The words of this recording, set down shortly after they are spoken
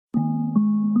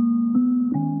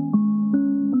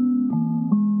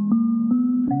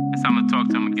guess I'm gonna talk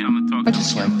to him again. I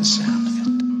just like the sound of it.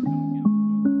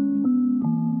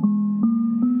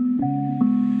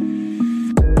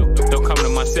 Don't come to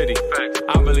my city.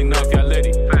 I don't really know if y'all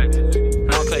litty.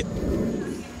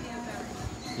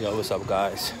 Yo, what's up,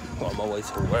 guys? On my way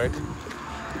to work.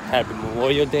 Happy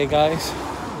Memorial Day, guys.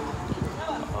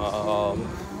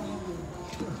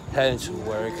 Heading to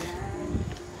work.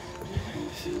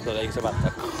 So like it's about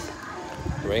to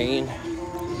rain.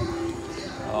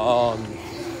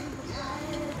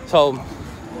 So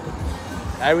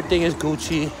everything is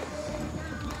Gucci.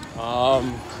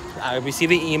 I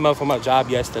received an email from my job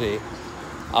yesterday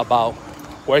about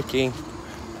working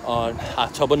on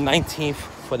October 19th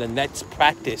for the next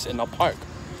practice in the park.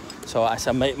 So I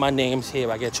submit my names here.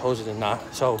 I get chosen or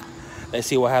not. So let's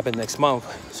see what happens next month.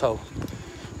 So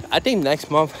I think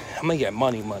next month I'm gonna get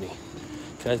money.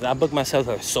 Because I booked myself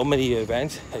for so many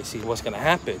events. Let's see what's gonna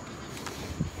happen.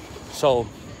 So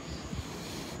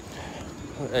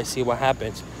let's see what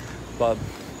happens. But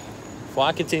before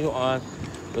I continue on,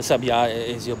 what's up, y'all? It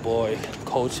is your boy,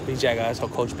 Coach Big guys, or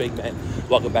Coach Big Man.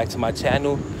 Welcome back to my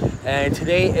channel. And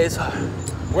today is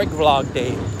work vlog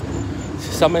day.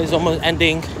 Summer is almost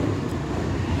ending.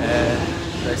 And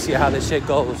let's see how this shit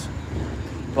goes.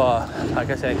 But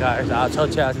like I said, guys, I'll tell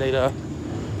you guys later.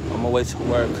 On my way to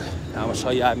work. I'm gonna show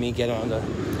y'all me getting on the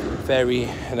ferry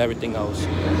and everything else.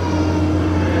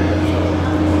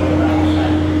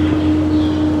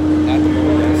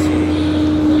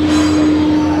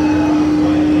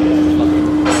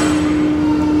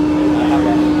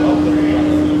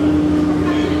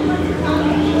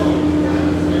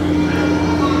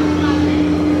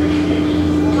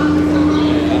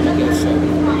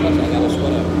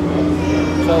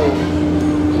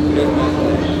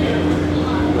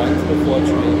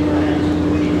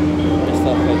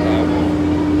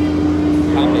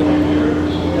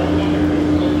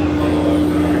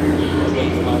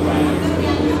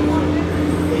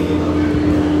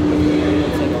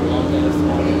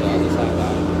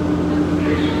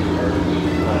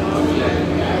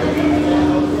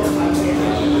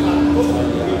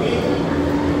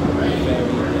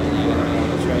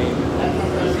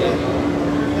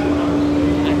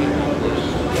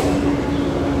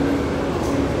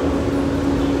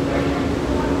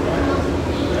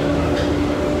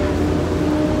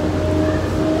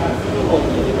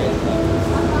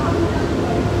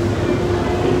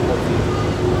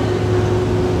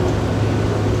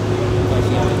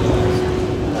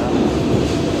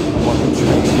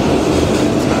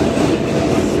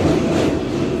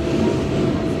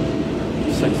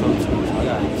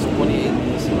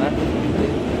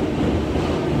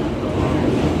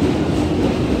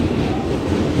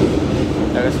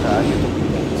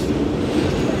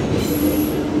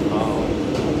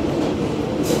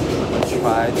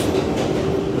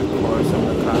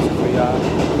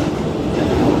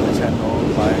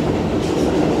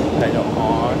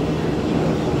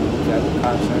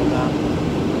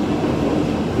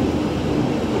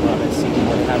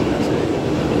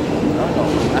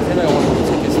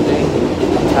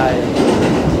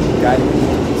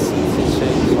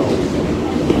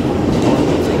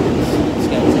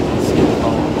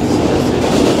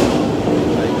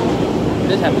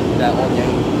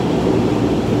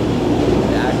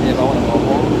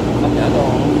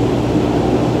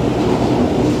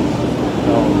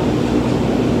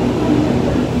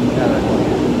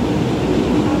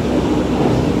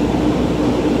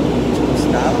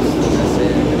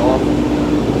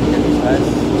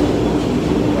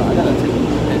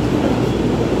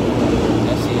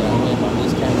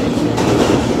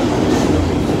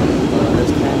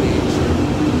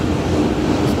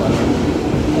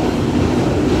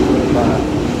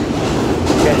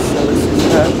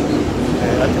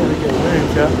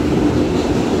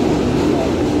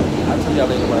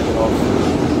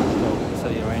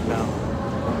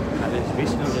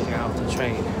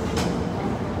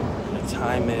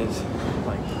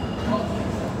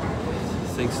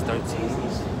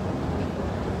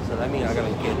 So that means I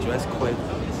gotta get dressed quick,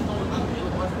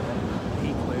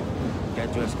 eat quick,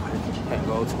 get dressed quick, and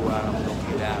go to where I'm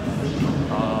located at.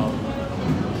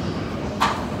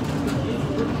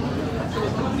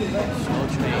 Slow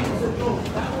train.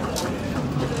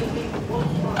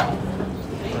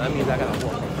 So that means I gotta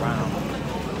walk around.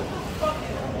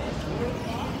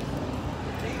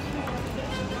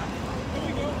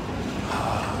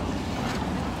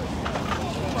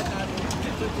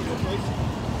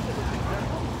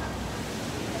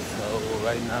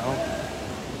 Right now,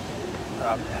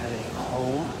 I'm heading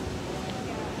home.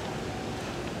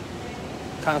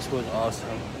 Concert was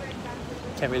awesome.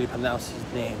 Can't really pronounce his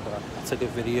name, but I took a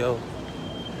video.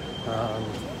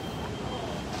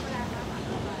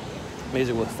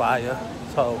 Music was fire,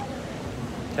 so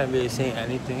can't really see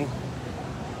anything.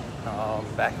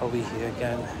 Back over here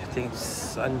again. I think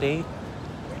Sunday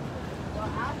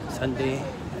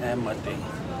and Monday.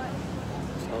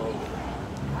 So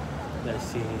let's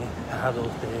see how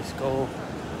those days go.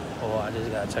 Oh, I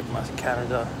just gotta check my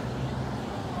calendar.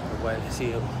 Wait to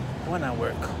see when I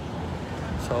work.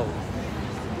 So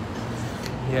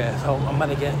yeah, so I'm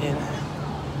gonna get in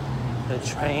the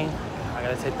train. I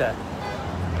gotta take that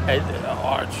exit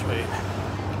archway.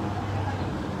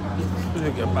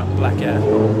 Look at my black ass.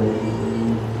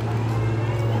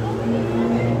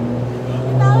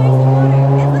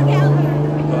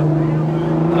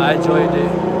 I enjoyed it.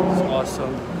 It's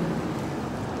awesome.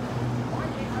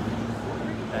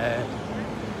 And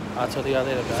I'll tell you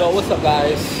later, guys. So what's up,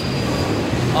 guys?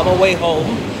 On my way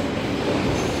home.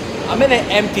 I'm in an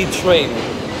empty train.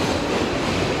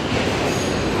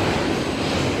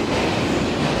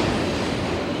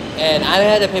 And I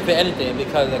didn't have to pay for anything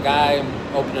because the guy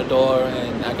opened the door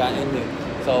and I got in there.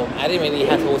 So I didn't really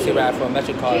have to go sit right for a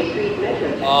Machel card.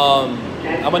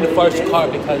 I'm in the first car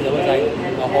because there was like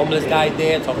a homeless guy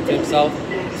there talking to himself.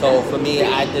 So for me,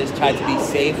 I just tried to be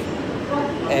safe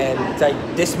and like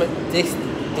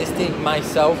distance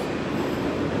myself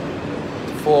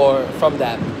from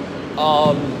that.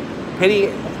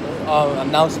 Pretty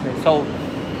announcement. So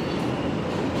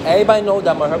everybody knows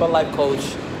that I'm a Herbalife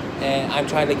coach, and I'm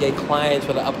trying to get clients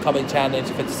for the upcoming challenge,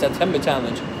 for the September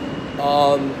challenge.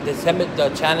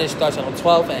 The challenge starts on the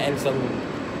 12th and ends on,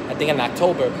 I think, in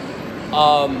October.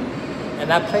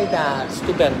 And I played that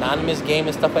stupid anonymous game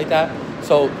and stuff like that.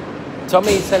 So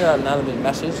somebody sent an anonymous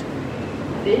message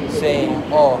saying,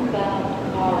 the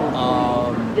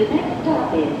next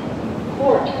stop is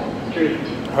Court Street.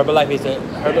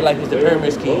 Herbalife is the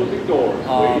pyramid scheme,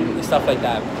 and stuff like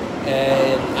that.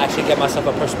 And I should get myself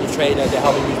a personal trainer to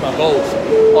help me reach my goals.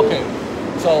 Okay,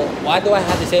 so why do I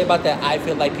have to say about that? I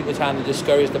feel like people trying to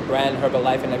discourage the brand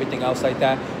Herbalife and everything else like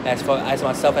that. As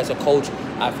myself as a coach,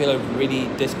 I feel it really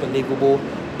disbelievable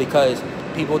because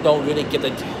people don't really give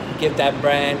that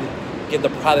brand, give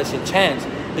the products a chance,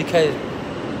 because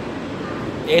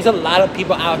there's a lot of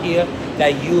people out here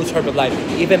that use Herbalife.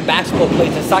 Even basketball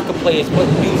players and soccer players put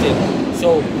music.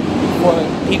 So for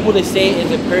people to say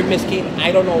it's a pyramid scheme,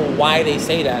 I don't know why they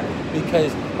say that,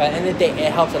 because by the end of the day,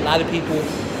 it helps a lot of people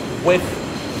with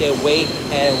their weight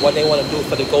and what they want to do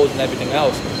for the goals and everything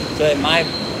else. So and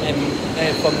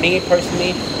for me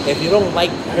personally, if you don't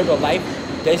like Herbalife,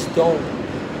 just don't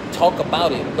talk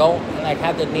about it. Don't like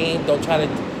have the name. Don't try to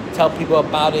tell people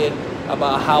about it,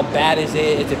 about how bad is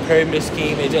it. It's a pyramid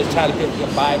scheme. It's just trying to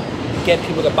get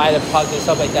people to buy the product and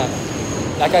stuff like that.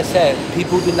 Like I said,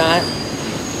 people do not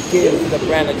give the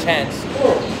brand a chance,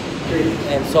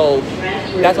 and so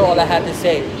that's all I had to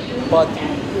say. But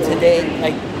today,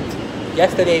 like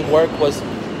yesterday, work was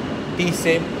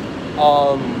decent.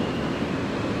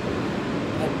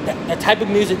 The type of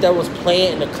music that was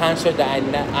playing in the concert that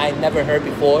I never heard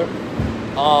before,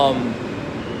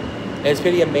 it's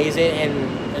pretty amazing. And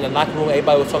in the locker room,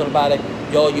 everybody was talking about it.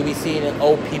 Yo, you be seeing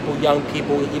old people, young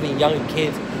people, even young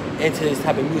kids into this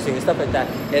type of music and stuff like that.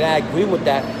 And I agree with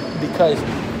that, because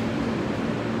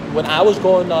when I was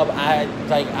growing up, I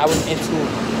was into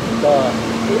the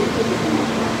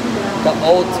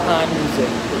old time music.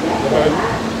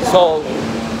 So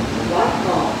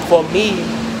for me,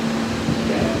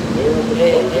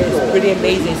 it's pretty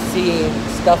amazing seeing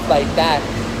stuff like that,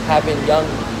 having young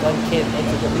kids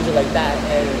into the music like that,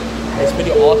 and it's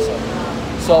pretty awesome.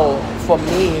 So for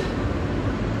me,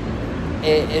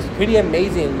 it's pretty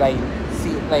amazing,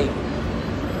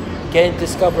 getting to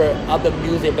discover other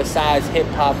music besides hip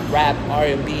hop, rap,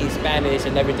 R&B, Spanish,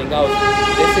 and everything else.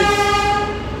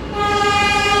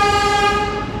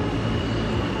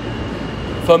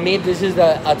 For me, this is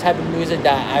a type of music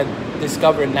that I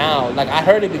discover now. Like, I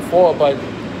heard it before, but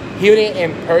hearing it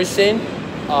in person,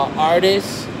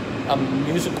 artists,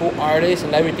 musical artists,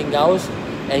 and everything else,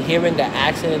 and hearing the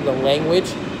accent and the language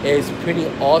is pretty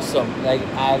awesome. Like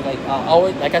I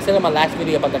said in my last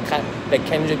video about the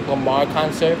Kendrick Lamar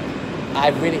concert, I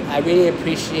really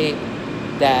appreciate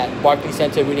that Barclays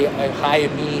Center really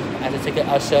hired me as a ticket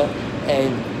usher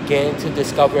and getting to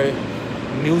discover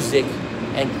music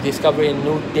and discovering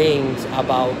new things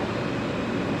about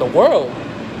the world.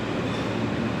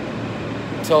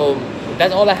 So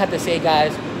that's all I have to say,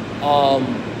 guys. I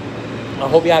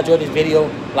hope y'all enjoyed this video.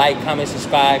 Like, comment,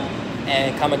 subscribe,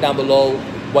 and comment down below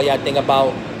what y'all think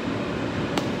about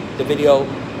the video.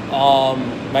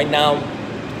 Right now,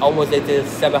 almost at the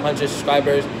 700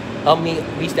 subscribers. Help me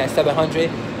reach that 700.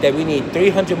 That we need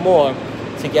 300 more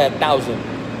to get 1,000.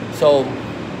 So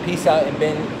peace out and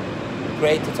been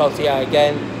great to talk to y'all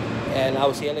again, and I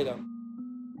will see you later.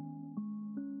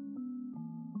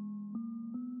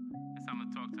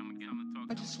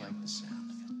 I just like the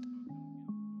sound of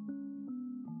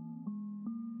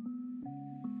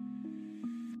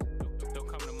it. Don't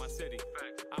come to my city.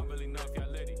 I don't really know if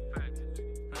y'all litty.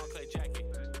 Long clay jacket.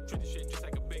 Treat the shit just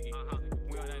like a biggie.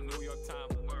 We on that New York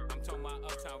time. I'm talking about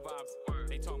uptown vibes.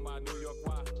 They talking about New York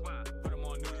why? Put them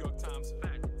on New York Times.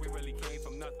 We really came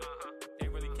from nothing. They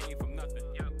really came from nothing.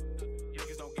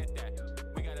 Niggas don't get that.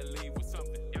 We gotta leave with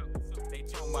something. They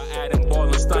talking about Adam, Ball,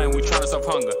 and Stein. We trying to stop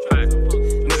hunger.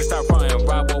 Niggas stop crying.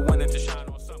 Rob or winning to shine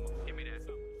on summer.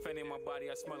 Fanny in my body,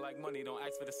 I smell like money. Don't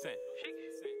ask for the cent.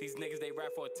 These niggas, they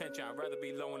rap for attention. I'd rather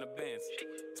be low in the bins.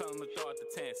 Tell them to throw out the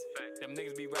tents. Them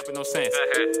niggas be rapping no sense.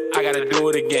 I gotta do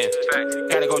it again.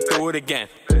 Gotta go through it again.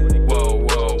 Whoa,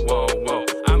 whoa, whoa, whoa.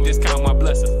 I'm just counting my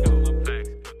blessings.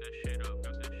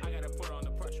 I gotta put on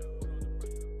the pressure.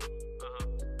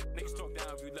 Niggas talk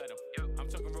down if you let them. I'm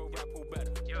talking real rap, who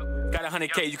better? Got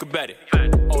 100K, you can bet it.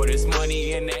 Oh, there's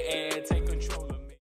money in the air. Take